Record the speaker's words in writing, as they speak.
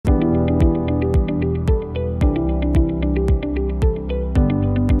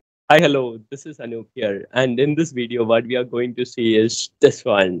Hi, hello, this is Anup here. And in this video, what we are going to see is this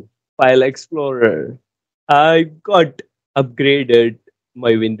one, File Explorer. I got upgraded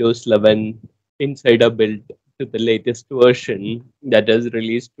my Windows 11 Insider build to the latest version that is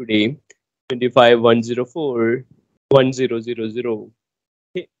released today, 25.104.1000.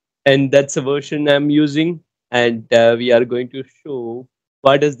 Okay. And that's a version I'm using. And we are going to show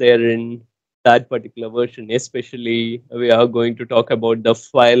what is there in that particular version. Especially, we are going to talk about the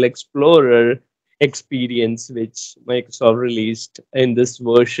File Explorer experience, which Microsoft released in this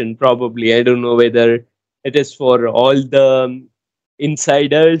version. Probably, I don't know whether it is for all the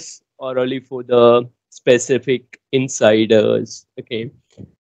insiders or only for the specific insiders. Okay,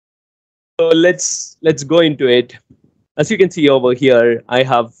 so let's go into it. As you can see over here, I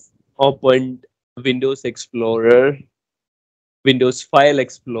have opened Windows Explorer, Windows File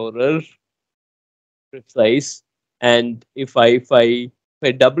Explorer, precise. And if I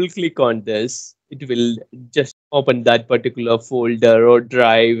double click on this, it will just open that particular folder or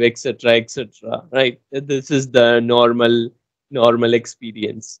drive, etc., etc. Right? This is the normal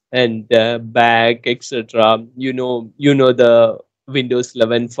experience. And back, etc. You know the Windows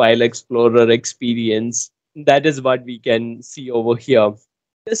 11 File Explorer experience. That is what we can see over here.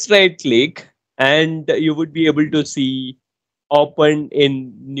 Just right click, and you would be able to see open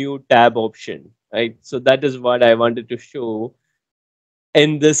in new tab option, right? So that is what I wanted to show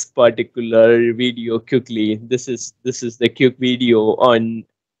in this particular video quickly. This is the quick video on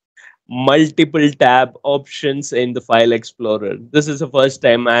multiple tab options in the File Explorer. This is the first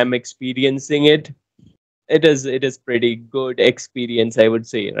time I'm experiencing it. It is pretty good experience, I would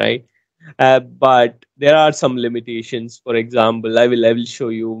say, right? But there are some limitations. For example, I will show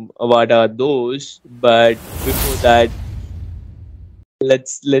you what are those. But before that,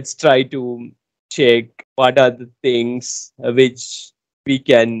 let's try to check what are the things which we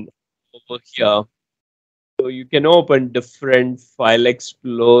can over here. So you can open different File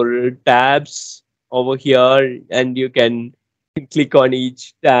Explorer tabs over here, and you can click on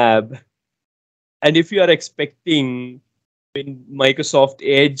each tab. And if you are expecting in Microsoft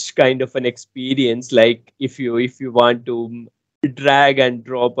Edge kind of an experience, like if you want to drag and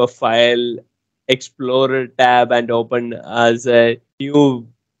drop a File Explorer tab and open as a new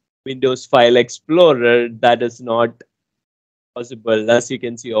Windows File Explorer, that is not possible. As you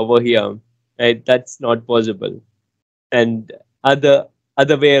can see over here, right? That's not possible. And other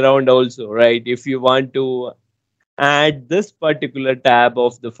way around also, right? If you want to add this particular tab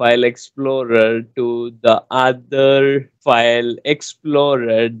of the File Explorer to the other File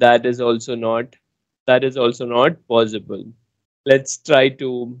Explorer, that is also not possible. Let's try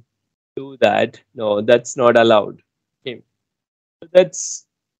to do that. No, that's not allowed. Okay. So that's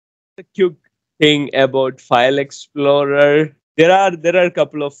the quick thing about File Explorer. There are a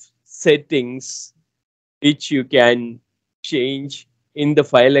couple of settings which you can change in the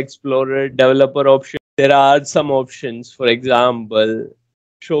File Explorer developer option. There are some options, for example,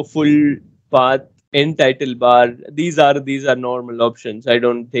 show full path in title bar. These are normal options. I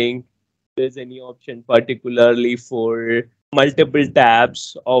don't think there's any option particularly for multiple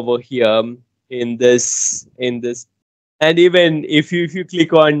tabs over here in this. And even if you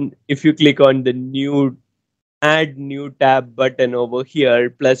click on the new add new tab button over here,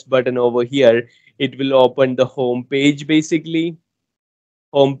 plus button over here, it will open the home page, basically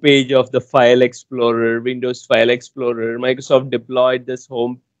home page of the File Explorer, Windows File Explorer. Microsoft deployed this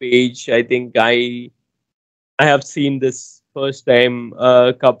home page. I think I have seen this first time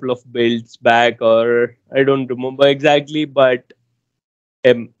a couple of builds back, or I don't remember exactly, but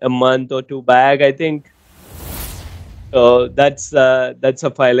a month or two back, I think. So that's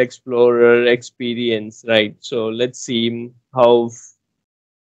a File Explorer experience, right? So let's see how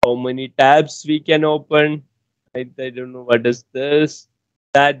many tabs we can open. I don't know what is this.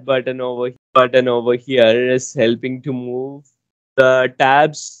 That button over here is helping to move the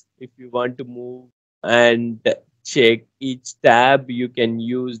tabs. If you want to move and check each tab, you can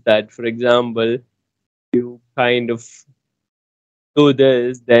use that. For example, you kind of do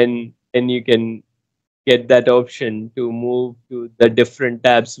this, then you can get that option to move to the different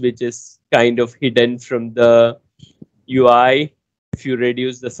tabs, which is kind of hidden from the UI. If you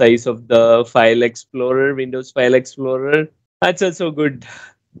reduce the size of the File Explorer, Windows File Explorer, that's also a good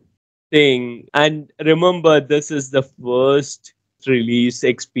thing. And remember, this is the first release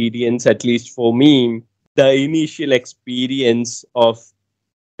experience, at least for me. The initial experience of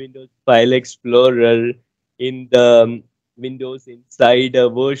Windows File Explorer in the Windows Insider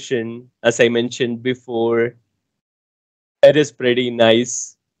version, as I mentioned before, it is pretty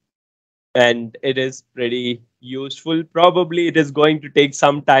nice, and it is pretty useful. Probably it is going to take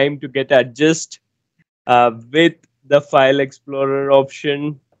some time to get adjust with the file explorer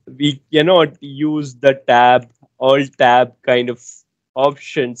option. We cannot use the tab, alt tab kind of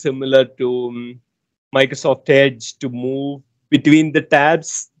option similar to Microsoft Edge to move between the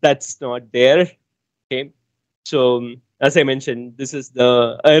tabs. That's not there. Okay. So as I mentioned, this is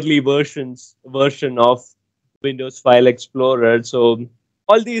the early version of Windows File Explorer. So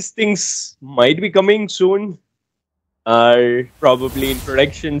all these things might be coming soon, are probably in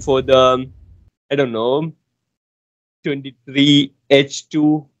production for the, I don't know,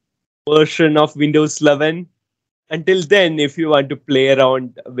 23H2 version of Windows 11. Until then, if you want to play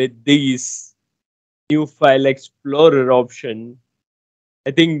around with these new File Explorer option,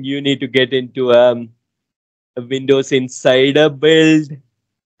 I think you need to get into a Windows Insider build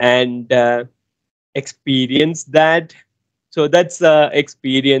and experience that. So that's the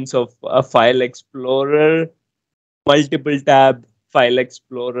experience of a File Explorer, multiple tab File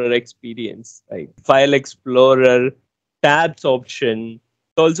Explorer experience. Right? File Explorer tabs option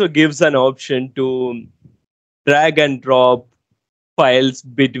also gives an option to drag and drop files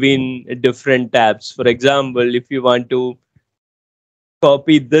between different tabs. For example, if you want to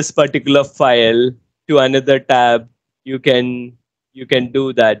copy this particular file to another tab, you can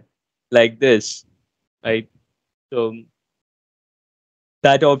do that like this, right? So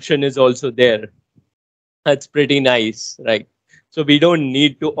that option is also there. That's pretty nice, right? So we don't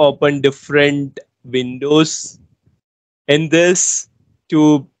need to open different windows in this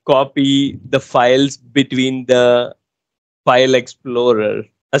to copy the files between the file explorer.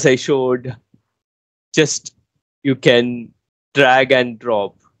 As I showed, just you can drag and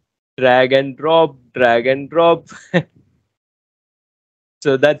drop, drag and drop, drag and drop.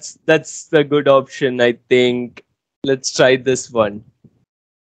 So that's the good option, I think. Let's try this one.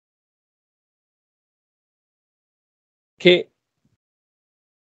 Okay.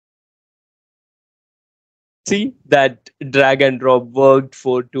 See that drag and drop worked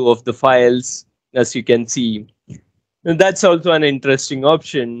for two of the files, as you can see. And that's also an interesting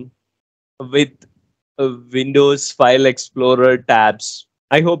option with Windows File Explorer tabs.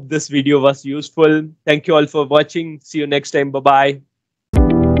 I hope this video was useful. Thank you all for watching. See you next time. Bye bye.